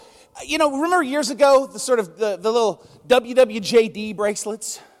remember years ago, the little WWJD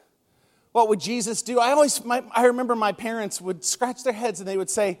bracelets? What would Jesus do? I remember my parents would scratch their heads and they would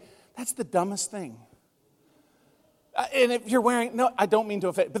say, that's the dumbest thing. And if you're wearing, no, I don't mean to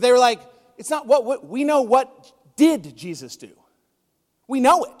offend, but they were like, it's not what we know what did Jesus do. We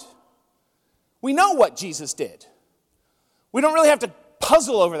know it. We know what Jesus did. We don't really have to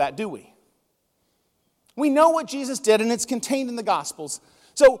puzzle over that, do we? We know what Jesus did, and it's contained in the Gospels.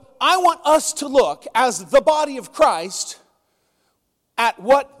 So I want us to look, as the body of Christ, at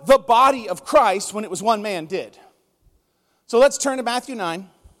what the body of Christ, when it was one man, did. So let's turn to Matthew 9.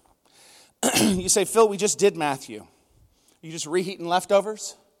 You say, Phil, we just did Matthew. You just reheating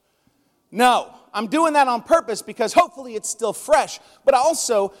leftovers? No, I'm doing that on purpose because hopefully it's still fresh. But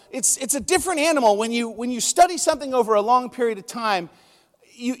also, it's a different animal. When you study something over a long period of time,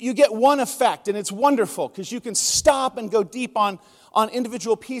 you get one effect, and it's wonderful because you can stop and go deep on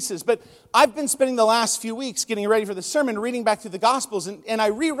individual pieces. But I've been spending the last few weeks getting ready for the sermon, reading back through the Gospels, and I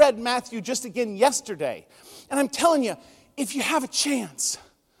reread Matthew just again yesterday. And I'm telling you, if you have a chance,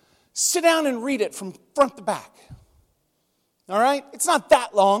 sit down and read it from front to back. All right? It's not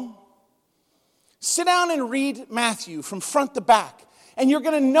that long. Sit down and read Matthew from front to back. And you're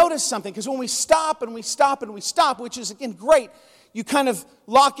going to notice something, because when we stop and we stop and we stop, which is, again, great, you kind of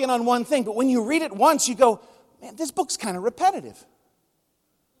lock in on one thing. But when you read it once, you go, man, this book's kind of repetitive.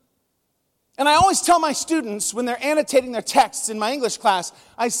 And I always tell my students when they're annotating their texts in my English class,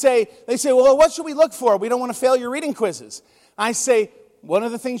 they say, well, what should we look for? We don't want to fail your reading quizzes. I say, one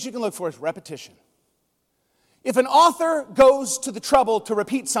of the things you can look for is repetition. If an author goes to the trouble to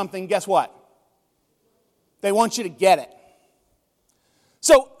repeat something, guess what? They want you to get it.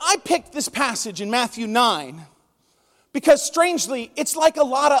 So I picked this passage in Matthew 9 because, strangely, it's like a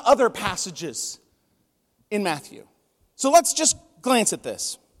lot of other passages in Matthew. So let's just glance at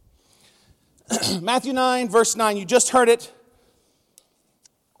this. Matthew 9, verse 9, you just heard it.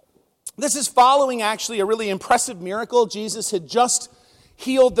 This is following, actually, a really impressive miracle. Jesus had just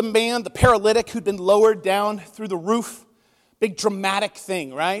healed the man, the paralytic, who'd been lowered down through the roof. Big dramatic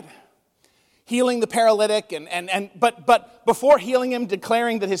thing, right? Healing the paralytic, but before healing him,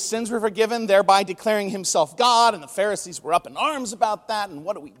 declaring that his sins were forgiven, thereby declaring himself God, and the Pharisees were up in arms about that, and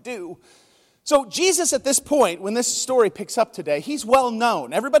what do we do? So Jesus, at this point, when this story picks up today, he's well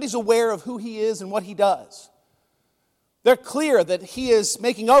known. Everybody's aware of who he is and what he does. They're clear that he is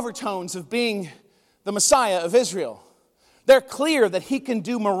making overtones of being the Messiah of Israel. They're clear that he can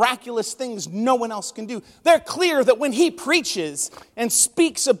do miraculous things no one else can do. They're clear that when he preaches and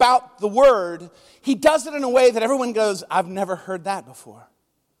speaks about the word, he does it in a way that everyone goes, I've never heard that before.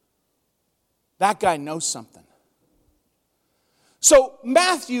 That guy knows something. So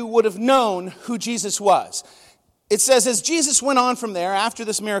Matthew would have known who Jesus was. It says, as Jesus went on from there, after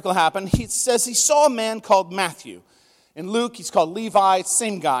this miracle happened, he says he saw a man called Matthew. In Luke, he's called Levi,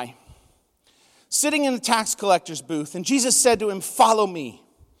 same guy, sitting in the tax collector's booth. And Jesus said to him, follow me.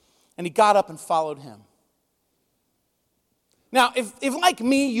 And he got up and followed him. Now, if like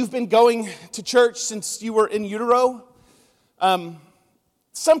me, you've been going to church since you were in utero,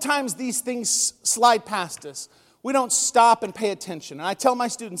 sometimes these things slide past us. We don't stop and pay attention. And I tell my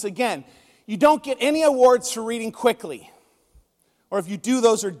students, again, you don't get any awards for reading quickly. Or if you do,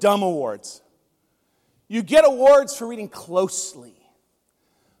 those are dumb awards. You get awards for reading closely,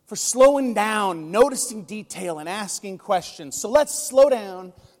 for slowing down, noticing detail, and asking questions. So let's slow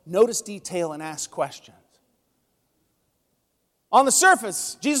down, notice detail, and ask questions. On the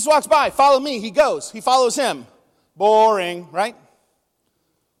surface, Jesus walks by, follow me, he goes, he follows him. Boring, right?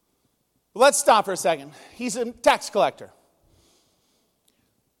 Let's stop for a second. He's a tax collector.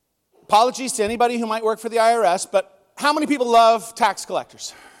 Apologies to anybody who might work for the IRS, but how many people love tax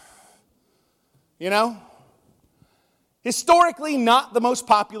collectors? You know? Historically, not the most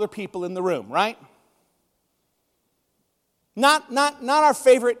popular people in the room, right? Not our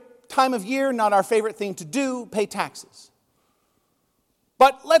favorite time of year, not our favorite thing to do, pay taxes.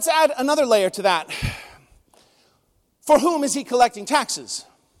 But let's add another layer to that. For whom is he collecting taxes?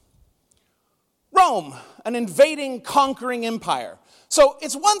 Rome, an invading, conquering empire. So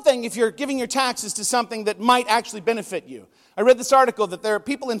it's one thing if you're giving your taxes to something that might actually benefit you. I read this article that there are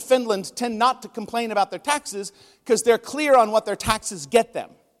people in Finland tend not to complain about their taxes because they're clear on what their taxes get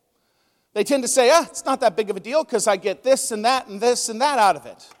them. They tend to say, it's not that big of a deal because I get this and that and this and that out of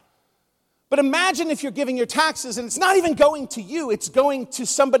it. But imagine if you're giving your taxes and it's not even going to you, it's going to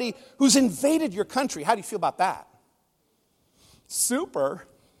somebody who's invaded your country. How do you feel about that? Super.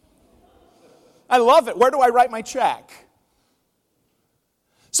 I love it. Where do I write my check?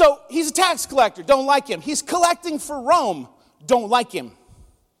 So he's a tax collector. Don't like him. He's collecting for Rome. Don't like him.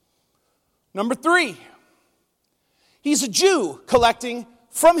 Number 3, he's a Jew collecting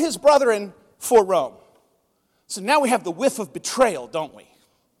from his brethren for Rome. So now we have the whiff of betrayal, don't we?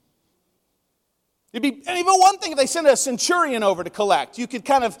 It'd be even one thing if they sent a centurion over to collect. You could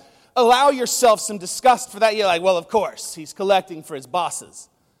kind of allow yourself some disgust for that. You're like, well, of course, he's collecting for his bosses.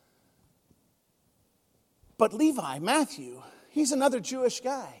 But Levi, Matthew, he's another Jewish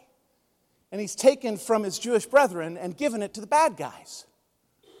guy. And he's taken from his Jewish brethren and given it to the bad guys.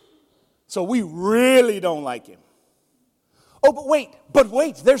 So we really don't like him. Oh, but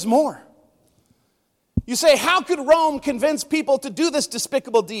wait, there's more. You say, how could Rome convince people to do this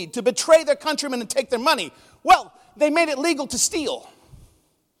despicable deed, to betray their countrymen and take their money? Well, they made it legal to steal.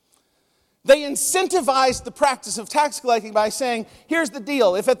 They incentivized the practice of tax collecting by saying, here's the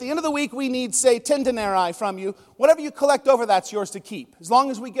deal. If at the end of the week we need, say, 10 denarii from you, whatever you collect over, that's yours to keep. As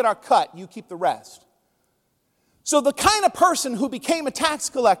long as we get our cut, you keep the rest. So the kind of person who became a tax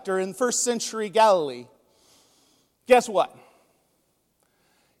collector in first century Galilee, guess what?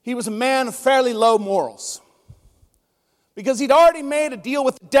 He was a man of fairly low morals. Because he'd already made a deal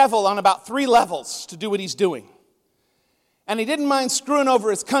with the devil on about 3 levels to do what he's doing. And he didn't mind screwing over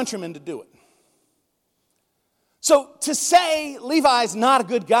his countrymen to do it. So to say Levi's not a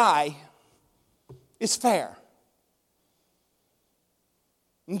good guy is fair.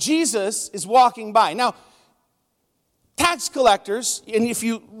 And Jesus is walking by. Now, tax collectors, and if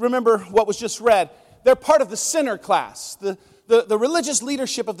you remember what was just read, they're part of the sinner class. The religious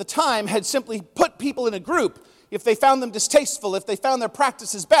leadership of the time had simply put people in a group. If they found them distasteful, if they found their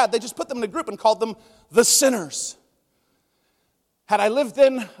practices bad, they just put them in a group and called them the sinners. Had I lived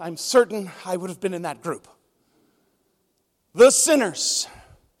then, I'm certain I would have been in that group. The sinners.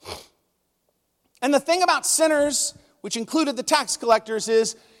 And the thing about sinners, which included the tax collectors,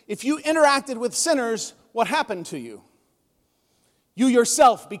 is if you interacted with sinners, what happened to you? You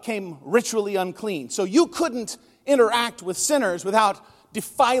yourself became ritually unclean. So you couldn't interact with sinners without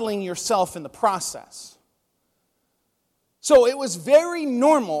defiling yourself in the process. So it was very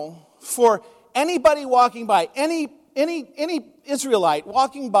normal for anybody walking by, any Israelite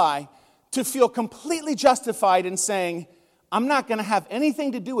walking by, to feel completely justified in saying, I'm not going to have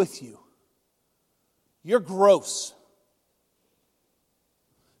anything to do with you. You're gross.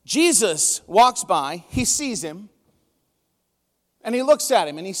 Jesus walks by, he sees him, and he looks at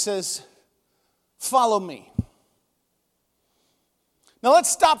him and he says, follow me. Now let's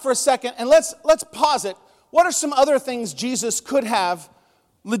stop for a second and let's pause it. What are some other things Jesus could have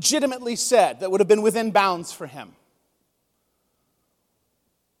legitimately said that would have been within bounds for him?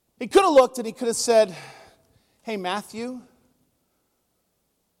 He could have looked and he could have said, hey, Matthew,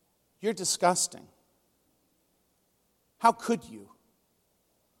 you're disgusting. How could you?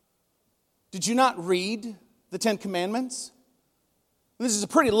 Did you not read the 10 Commandments? This is a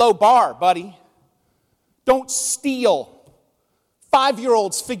pretty low bar, buddy. Don't steal.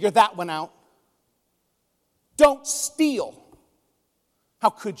 5-year-olds figure that one out. Don't steal. How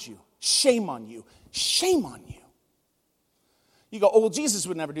could you? Shame on you. Shame on you. You go, oh, well, Jesus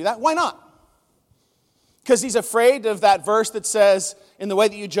would never do that. Why not? Because he's afraid of that verse that says, in the way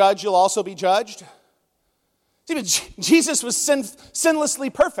that you judge, you'll also be judged. See, but Jesus was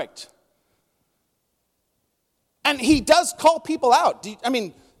sinlessly perfect. And he does call people out.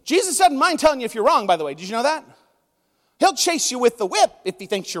 Jesus doesn't mind telling you if you're wrong, by the way. Did you know that? He'll chase you with the whip if he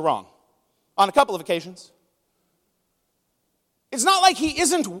thinks you're wrong. On a couple of occasions. It's not like he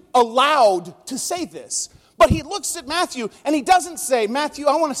isn't allowed to say this. But he looks at Matthew and he doesn't say, Matthew,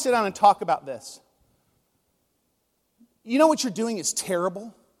 I want to sit down and talk about this. You know what you're doing is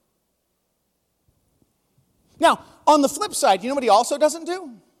terrible. Now, on the flip side, you know what he also doesn't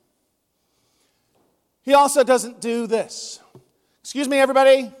do? He also doesn't do this. Excuse me,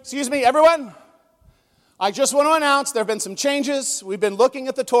 everybody. Excuse me, everyone. I just want to announce there have been some changes. We've been looking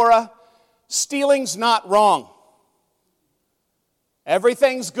at the Torah. Stealing's not wrong.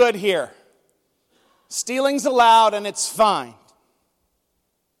 Everything's good here. Stealing's allowed and it's fine.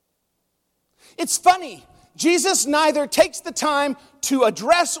 It's funny. Jesus neither takes the time to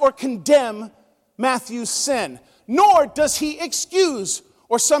address or condemn Matthew's sin, nor does he excuse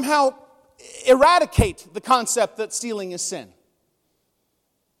or somehow eradicate the concept that stealing is sin.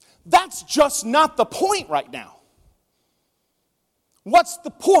 That's just not the point right now. What's the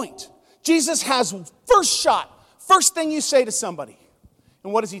point? Jesus has first shot, first thing you say to somebody.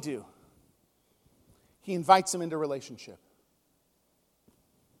 And what does he do? He invites them into relationship.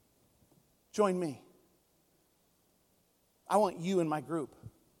 Join me. I want you in my group.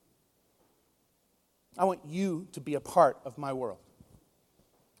 I want you to be a part of my world,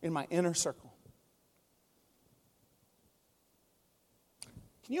 in my inner circle.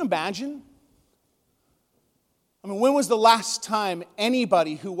 Can you imagine I mean, when was the last time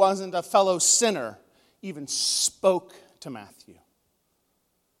anybody who wasn't a fellow sinner even spoke to Matthew?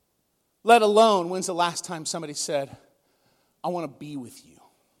 Let alone, when's the last time somebody said, I want to be with you.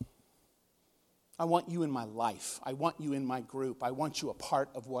 I want you in my life. I want you in my group. I want you a part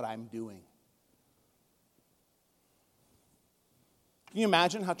of what I'm doing. Can you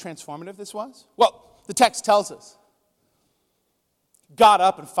imagine how transformative this was? Well, the text tells us. Got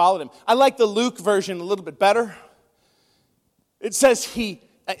up and followed him. I like the Luke version a little bit better. It says he,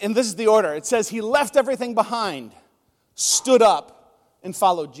 and this is the order, it says he left everything behind, stood up, and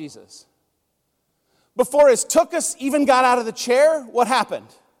followed Jesus. Before Aeschylus even got out of the chair, what happened?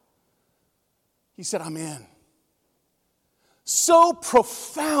 He said, I'm in. So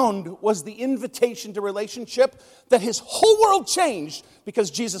profound was the invitation to relationship that his whole world changed because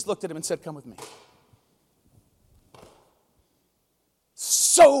Jesus looked at him and said, come with me.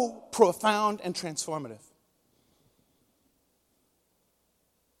 So profound and transformative.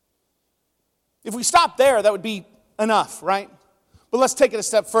 If we stop there, that would be enough, right? But let's take it a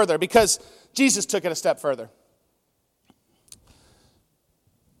step further because Jesus took it a step further.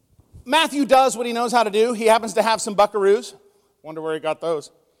 Matthew does what he knows how to do. He happens to have some buckaroos. Wonder where he got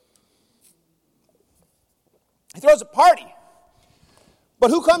those. He throws a party. But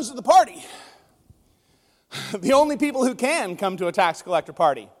who comes to the party? The only people who can come to a tax collector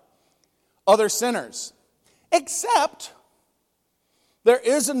party. Other sinners. Except there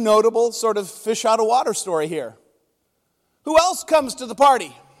is a notable sort of fish out of water story here. Who else comes to the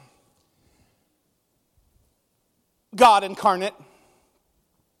party? God incarnate.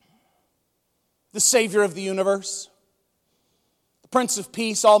 The Savior of the universe. The Prince of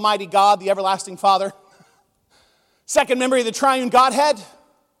Peace, Almighty God, the everlasting Father. Second member of the triune Godhead.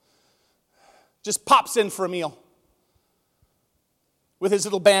 Just pops in for a meal. With his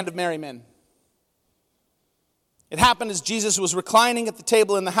little band of merry men. It happened as Jesus was reclining at the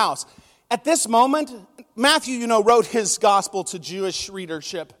table in the house. At this moment, Matthew, wrote his gospel to Jewish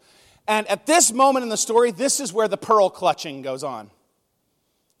readership. And at this moment in the story, this is where the pearl clutching goes on.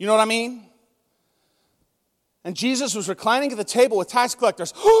 You know what I mean? And Jesus was reclining at the table with tax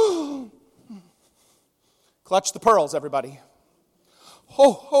collectors. Clutch the pearls, everybody.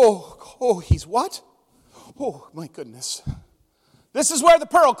 He's what? Oh, my goodness. This is where the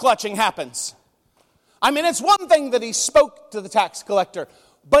pearl clutching happens. I mean, it's one thing that he spoke to the tax collector,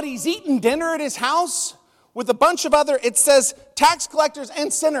 but he's eaten dinner at his house with a bunch of other, it says, tax collectors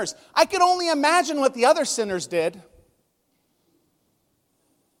and sinners. I could only imagine what the other sinners did.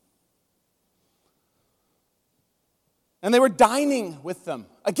 And they were dining with them.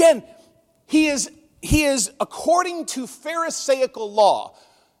 Again, he is, according to Pharisaical law,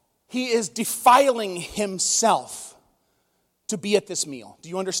 he is defiling himself to be at this meal. Do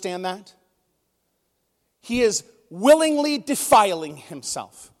you understand that? He is willingly defiling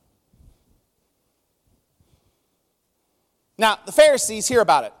himself. Now, the Pharisees hear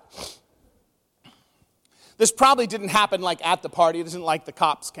about it. This probably didn't happen like at the party. It isn't like the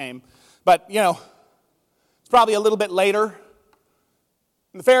cops came. But, it's probably a little bit later.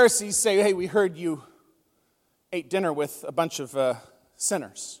 And the Pharisees say, hey, we heard you ate dinner with a bunch of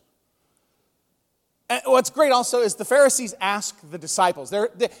sinners. And what's great also is the Pharisees ask the disciples.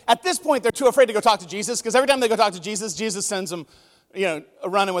 At this point, they're too afraid to go talk to Jesus because every time they go talk to Jesus, Jesus sends them,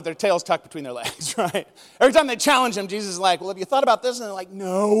 running with their tails tucked between their legs, right? Every time they challenge him, Jesus is like, well, have you thought about this? And they're like,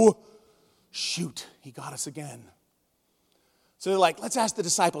 no. Shoot, he got us again. So they're like, let's ask the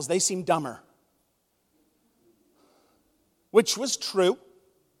disciples. They seem dumber. Which was true.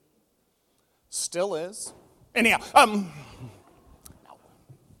 Still is. Anyhow.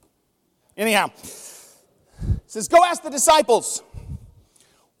 It says, go ask the disciples,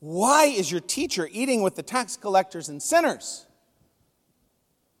 why is your teacher eating with the tax collectors and sinners?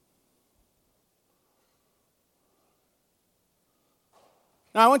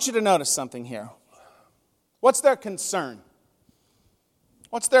 Now, I want you to notice something here. What's their concern?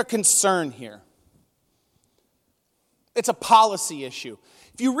 What's their concern here? It's a policy issue.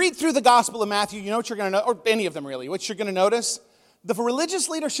 If you read through the Gospel of Matthew, you know what you're going to know, or any of them really, what you're going to notice? The religious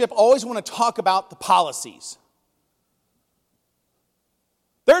leadership always want to talk about the policies.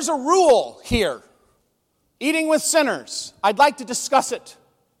 There's a rule here. Eating with sinners. I'd like to discuss it.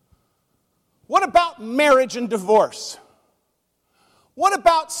 What about marriage and divorce? What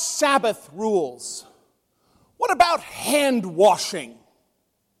about Sabbath rules? What about hand washing?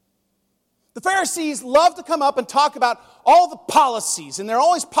 The Pharisees love to come up and talk about all the policies, and they're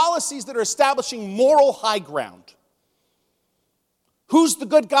always policies that are establishing moral high ground. Who's the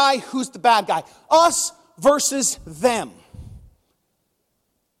good guy? Who's the bad guy? Us versus them.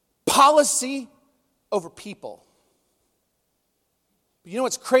 Policy over people. But you know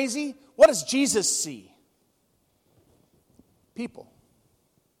what's crazy? What does Jesus see? People.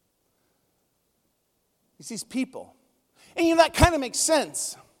 He sees people. And you know, that kind of makes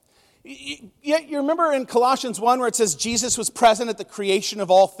sense. You remember in Colossians 1 where it says Jesus was present at the creation of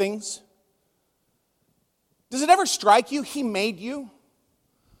all things? Does it ever strike you he made you?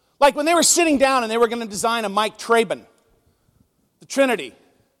 Like when they were sitting down and they were going to design a Mike Traben, the Trinity.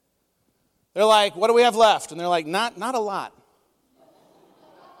 They're like, what do we have left? And they're like, not a lot.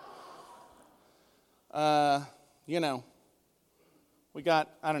 We got,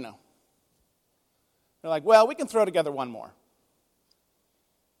 I don't know. They're like, well, we can throw together one more.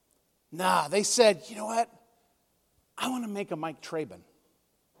 Nah, they said, you know what? I want to make a Mike Traben.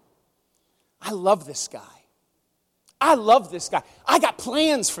 I love this guy. I love this guy. I got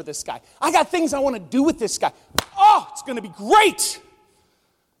plans for this guy. I got things I want to do with this guy. Oh, it's going to be great.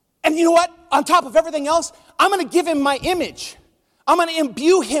 And you know what? On top of everything else, I'm going to give him my image. I'm going to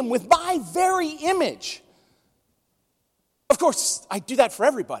imbue him with my very image. Of course, I do that for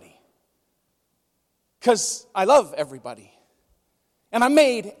everybody. Because I love everybody. And I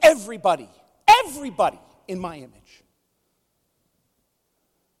made everybody in my image.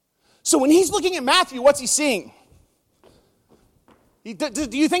 So when he's looking at Matthew, what's he seeing?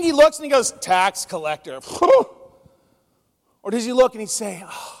 Do you think he looks and he goes, tax collector? Or does he look and he say,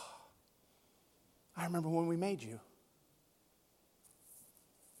 oh, I remember when we made you.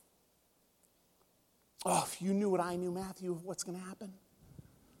 Oh, if you knew what I knew, Matthew, what's going to happen?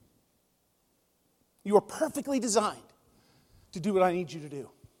 You are perfectly designed to do what I need you to do.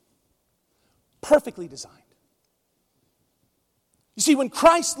 Perfectly designed. You see, when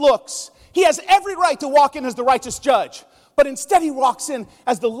Christ looks, he has every right to walk in as the righteous judge, but instead he walks in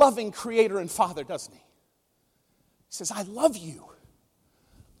as the loving creator and father, doesn't he? He says, I love you.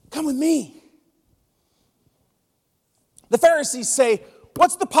 Come with me. The Pharisees say,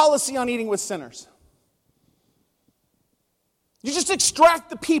 what's the policy on eating with sinners? You just extract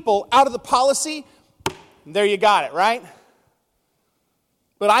the people out of the policy, and there you got it, right?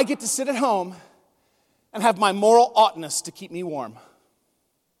 But I get to sit at home and have my moral oughtness to keep me warm.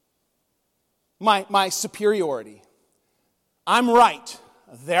 My superiority. I'm right,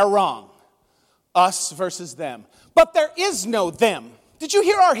 they're wrong. Us versus them. But there is no them. Did you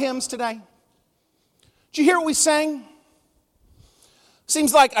hear our hymns today? Did you hear what we sang?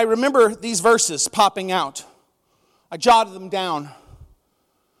 Seems like I remember these verses popping out. I jotted them down.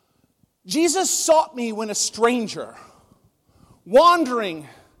 Jesus sought me when a stranger, wandering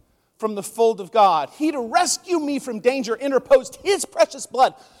from the fold of God. He, to rescue me from danger, interposed his precious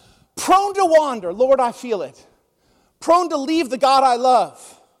blood. Prone to wander, Lord, I feel it. Prone to leave the God I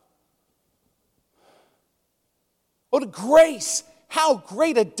love. What a grace, how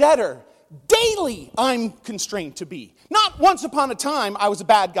great a debtor daily I'm constrained to be. Not once upon a time I was a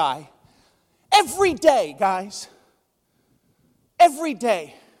bad guy. Every day, guys. Every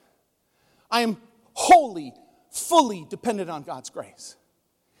day, I am wholly, fully dependent on God's grace.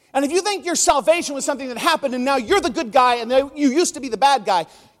 And if you think your salvation was something that happened and now you're the good guy and you used to be the bad guy,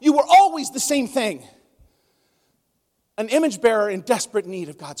 you were always the same thing. An image bearer in desperate need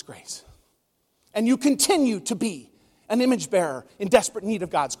of God's grace. And you continue to be an image bearer in desperate need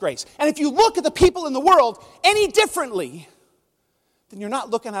of God's grace. And if you look at the people in the world any differently, then you're not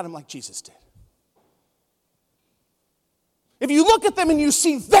looking at them like Jesus did. If you look at them and you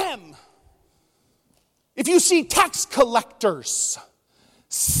see them, if you see tax collectors,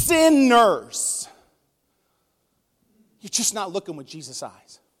 sinners, you're just not looking with Jesus'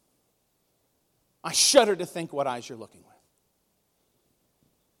 eyes. I shudder to think what eyes you're looking with.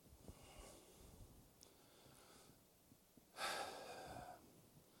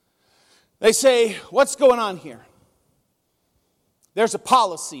 They say, what's going on here? There's a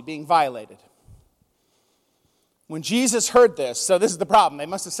policy being violated. When Jesus heard this, so this is the problem. They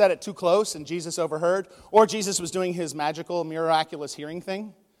must have said it too close and Jesus overheard. Or Jesus was doing his magical, miraculous hearing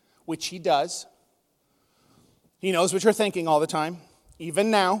thing, which he does. He knows what you're thinking all the time,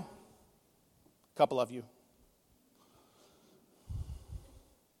 even now. A couple of you.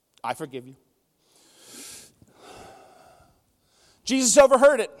 I forgive you. Jesus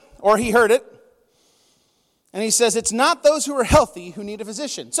overheard it, or he heard it. And he says, it's not those who are healthy who need a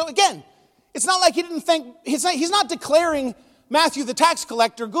physician. So again, it's not like he didn't think, he's not declaring Matthew the tax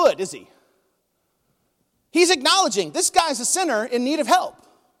collector good, is he? He's acknowledging this guy's a sinner in need of help.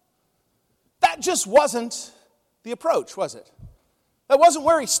 That just wasn't the approach, was it? That wasn't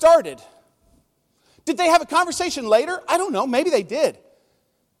where he started. Did they have a conversation later? I don't know. Maybe they did.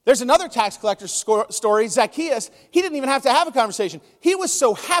 There's another tax collector story, Zacchaeus. He didn't even have to have a conversation. He was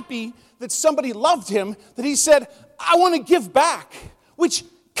so happy that somebody loved him that he said, I want to give back. which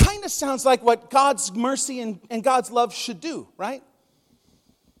kind of sounds like what God's mercy and God's love should do, right?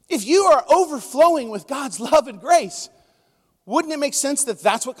 If you are overflowing with God's love and grace, wouldn't it make sense that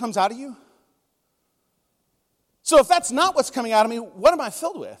that's what comes out of you? So if that's not what's coming out of me, what am I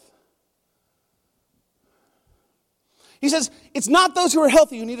filled with? He says, it's not those who are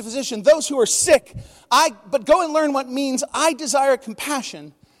healthy who need a physician, those who are sick. But go and learn what means I desire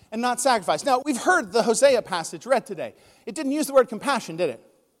compassion and not sacrifice. Now, we've heard the Hosea passage read today. It didn't use the word compassion, did it?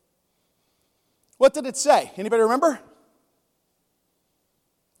 What did it say? Anybody remember?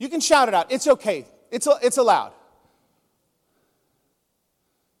 You can shout it out. It's okay. It's allowed.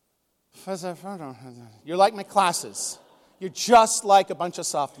 You're like my classes. You're just like a bunch of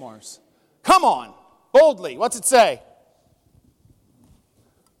sophomores. Come on, boldly. What's it say?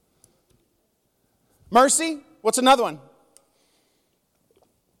 Mercy. What's another one?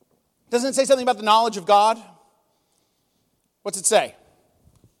 Doesn't it say something about the knowledge of God? What's it say?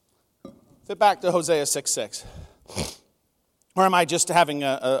 Flip back to Hosea 6:6. Or am I just having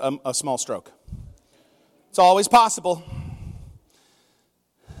a small stroke? It's always possible.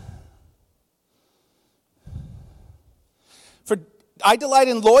 For I delight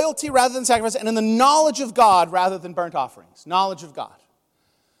in loyalty rather than sacrifice, and in the knowledge of God rather than burnt offerings. Knowledge of God.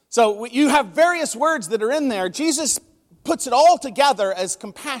 So you have various words that are in there. Jesus puts it all together as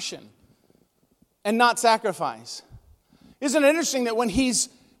compassion and not sacrifice. Isn't it interesting that when he's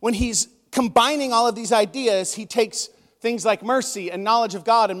combining all of these ideas, he takes things like mercy and knowledge of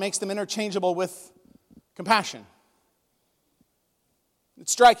God and makes them interchangeable with compassion?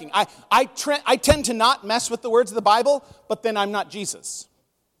 It's striking. I tend to not mess with the words of the Bible, but then I'm not Jesus.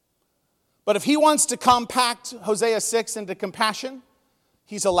 But if he wants to compact Hosea 6 into compassion,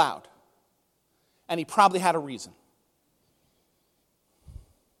 he's allowed. And he probably had a reason.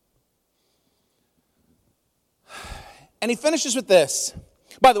 And he finishes with this.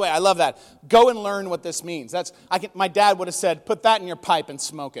 By the way, I love that. Go and learn what this means. My dad would have said, put that in your pipe and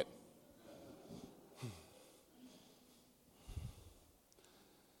smoke it.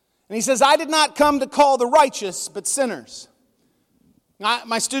 And he says, I did not come to call the righteous, but sinners.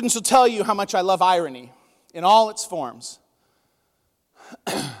 My students will tell you how much I love irony in all its forms.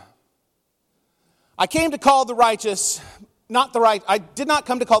 I came to call the righteous, I did not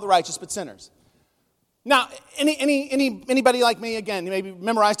come to call the righteous, but sinners. Now, anybody like me, again, maybe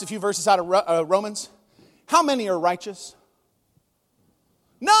memorized a few verses out of Romans? How many are righteous?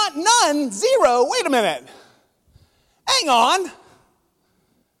 None, zero. Wait a minute. Hang on.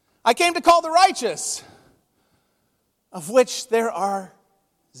 I came to call the righteous, of which there are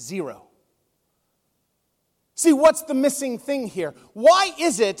zero. See, what's the missing thing here? Why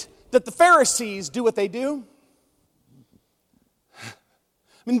is it that the Pharisees do what they do?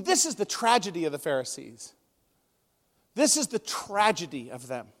 I mean, this is the tragedy of the Pharisees. This is the tragedy of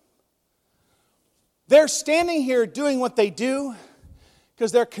them. They're standing here doing what they do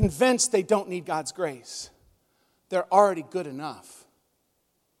because they're convinced they don't need God's grace. They're already good enough.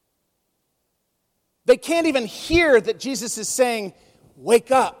 They can't even hear that Jesus is saying,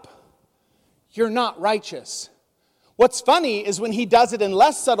 wake up. You're not righteous. What's funny is when he does it in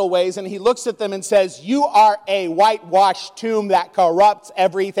less subtle ways and he looks at them and says, you are a whitewashed tomb that corrupts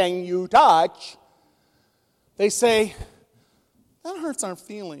everything you touch. They say, that hurts our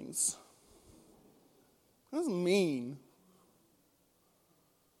feelings. That's mean.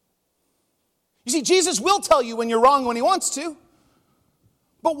 You see, Jesus will tell you when you're wrong when he wants to.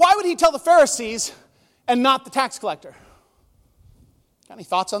 But why would he tell the Pharisees and not the tax collector? Got any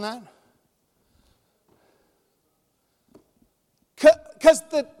thoughts on that? Because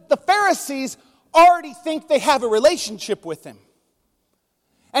the Pharisees already think they have a relationship with him.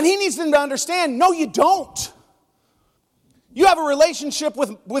 And he needs them to understand, no, you don't. You have a relationship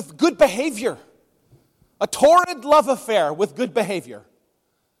with good behavior. A torrid love affair with good behavior.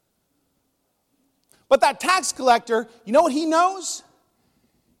 But that tax collector, you know what he knows?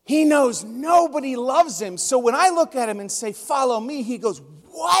 He knows nobody loves him. So when I look at him and say, follow me, he goes,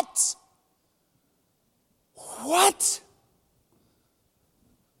 what? What?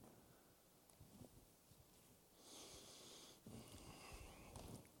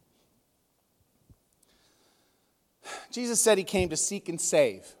 Jesus said he came to seek and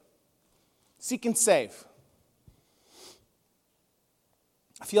save. Seek and save.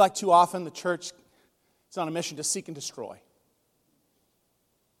 I feel like too often the church is on a mission to seek and destroy.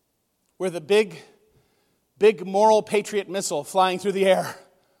 We're the big moral patriot missile flying through the air,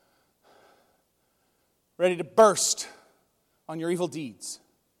 ready to burst on your evil deeds.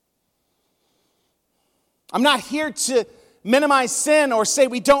 I'm not here to minimize sin or say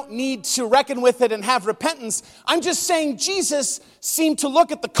we don't need to reckon with it and have repentance. I'm just saying Jesus seemed to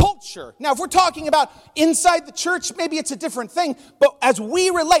look at the culture. Now, if we're talking about inside the church, maybe it's a different thing. But as we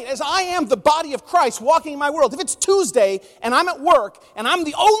relate, as I am the body of Christ walking in my world, if it's Tuesday and I'm at work and I'm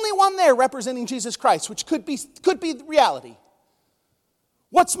the only one there representing Jesus Christ, which could be the reality,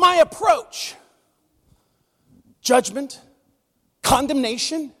 what's my approach? Judgment?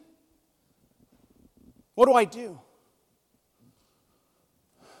 Condemnation? What do I do?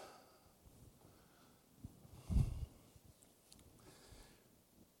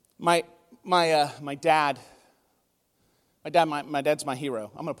 My dad's my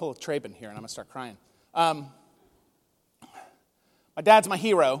hero. I'm going to pull a Traben here and I'm going to start crying. My dad's my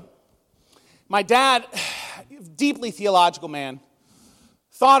hero. My dad, deeply theological man,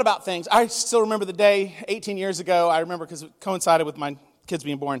 thought about things. I still remember the day 18 years ago. I remember because it coincided with my kids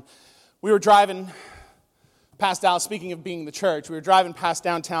being born. We were driving past Dallas, speaking of being in the church, we were driving past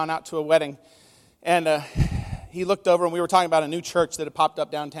downtown out to a wedding. And he looked over and we were talking about a new church that had popped up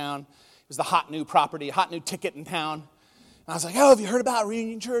downtown. It was the hot new property, hot new ticket in town. And I was like, oh, have you heard about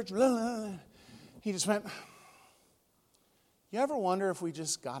Reunion Church? Blah, blah, blah. He just went, you ever wonder if we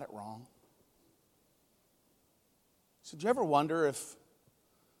just got it wrong? So did you ever wonder if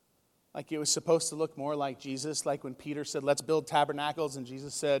it was supposed to look more like Jesus, like when Peter said, let's build tabernacles, and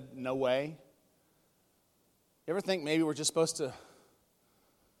Jesus said, no way? You ever think maybe we're just supposed to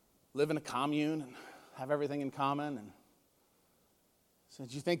live in a commune and have everything in common? And so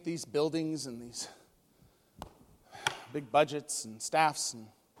do you think these buildings and these big budgets and staffs, and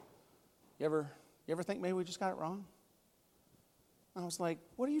you ever think maybe we just got it wrong? I was like,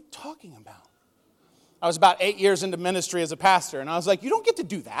 what are you talking about? I was about 8 years into ministry as a pastor, and I was like, you don't get to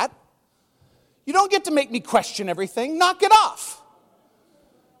do that. You don't get to make me question everything. Knock it off.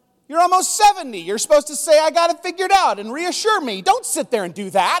 You're almost 70. You're supposed to say, I got it figured out, and reassure me. Don't sit there and do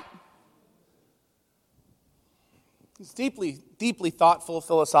that. He's deeply, deeply thoughtful,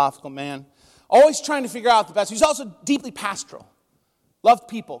 philosophical man. Always trying to figure out the best. He was also deeply pastoral. Loved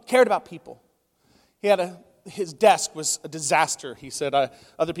people, cared about people. His desk was a disaster. He said,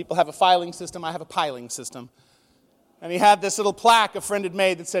 other people have a filing system, I have a piling system. And he had this little plaque a friend had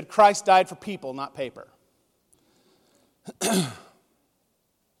made that said, Christ died for people, not paper.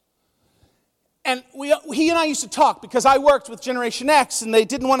 And he and I used to talk because I worked with Generation X and they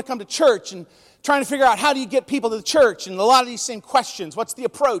didn't want to come to church and trying to figure out how do you get people to the church and a lot of these same questions. What's the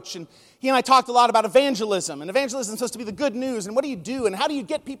approach? And he and I talked a lot about evangelism. And evangelism is supposed to be the good news. And what do you do? And how do you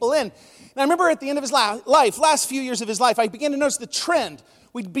get people in? And I remember at the end of his last few years of his life, I began to notice the trend.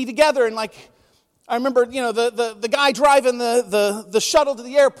 We'd be together and I remember, the guy driving the shuttle to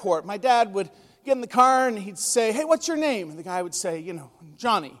the airport. My dad would get in the car and he'd say, hey, what's your name? And the guy would say,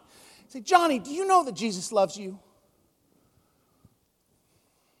 Johnny. I'd say, Johnny, do you know that Jesus loves you?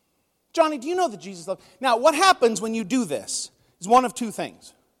 Johnny, do you know that Jesus loves you? Now, what happens when you do this is one of two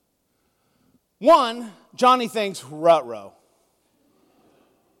things. One, Johnny thinks, ruh-roh.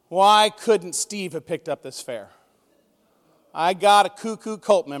 Why couldn't Steve have picked up this fare? I got a cuckoo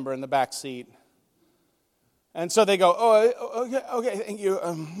cult member in the back seat. And so they go, okay, thank you.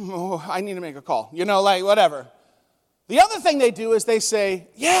 I need to make a call. Whatever. The other thing they do is they say,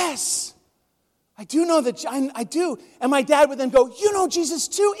 yes, I do know that, I do. And my dad would then go, you know Jesus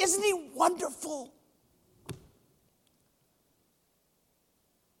too? Isn't he wonderful?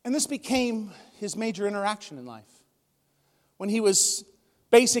 And this became his major interaction in life. When he was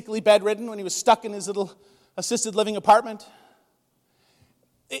basically bedridden, when he was stuck in his little assisted living apartment.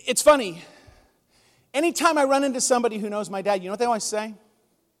 It's funny. Anytime I run into somebody who knows my dad, you know what they always say?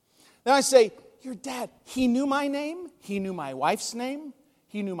 They always say, your dad, he knew my name, he knew my wife's name,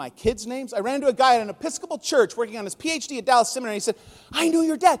 he knew my kids' names. I ran into a guy at an Episcopal church working on his PhD at Dallas Seminary. He said, I knew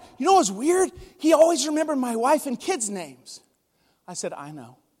your dad. You know what was weird? He always remembered my wife and kids' names. I said, I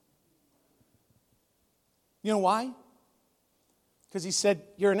know. You know why? Because he said,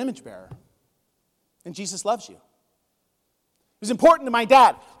 you're an image bearer, and Jesus loves you. It was important to my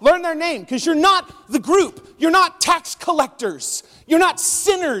dad. Learn their name, because you're not the group. You're not tax collectors. You're not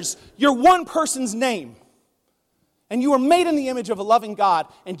sinners. You're one person's name. And you were made in the image of a loving God,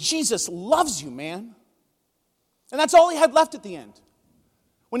 and Jesus loves you, man. And that's all he had left at the end.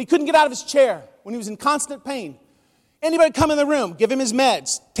 When he couldn't get out of his chair, when he was in constant pain, anybody come in the room, give him his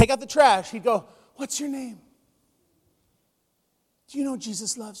meds, take out the trash, he'd go, what's your name? Do you know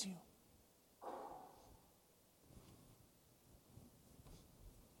Jesus loves you?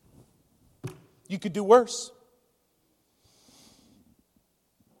 You could do worse.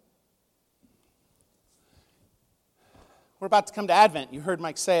 We're about to come to Advent. You heard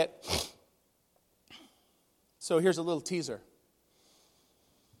Mike say it. So here's a little teaser.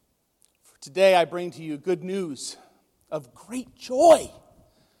 For today I bring to you good news of great joy,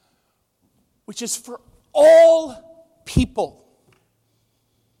 which is for all people.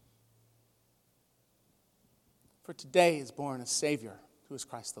 For today is born a Savior who is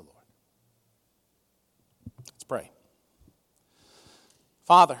Christ the Lord. Let's pray.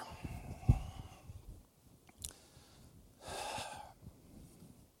 Father,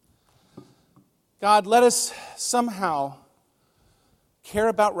 God, let us somehow care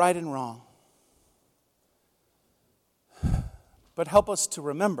about right and wrong, but help us to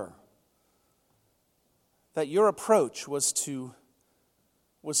remember that your approach was to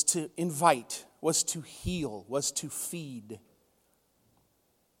invite, was to heal, was to feed.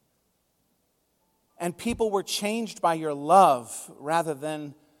 And people were changed by your love rather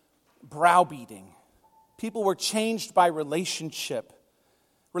than browbeating. People were changed by relationships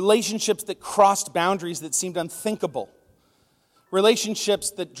that crossed boundaries that seemed unthinkable.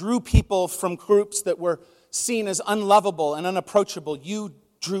 Relationships that drew people from groups that were seen as unlovable and unapproachable. You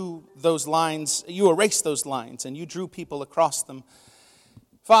drew those lines, you erased those lines, and you drew people across them.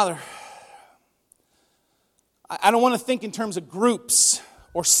 Father, I don't want to think in terms of groups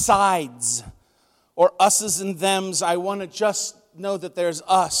or sides or us's and them's. I want to just know that there's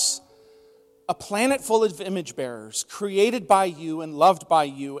us, a planet full of image bearers, created by you and loved by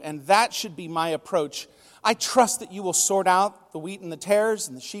you, and that should be my approach. I trust that you will sort out the wheat and the tares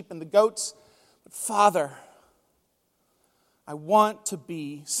and the sheep and the goats. But Father, I want to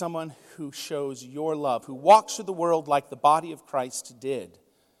be someone who shows your love, who walks through the world like the body of Christ did.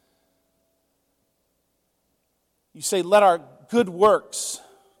 You say, let our good works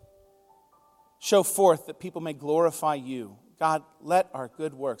show forth that people may glorify you. God, let our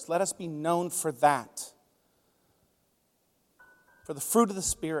good works, let us be known for that, for the fruit of the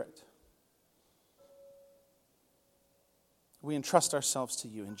Spirit. We entrust ourselves to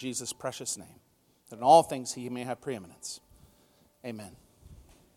you in Jesus' precious name, that in all things he may have preeminence. Amen.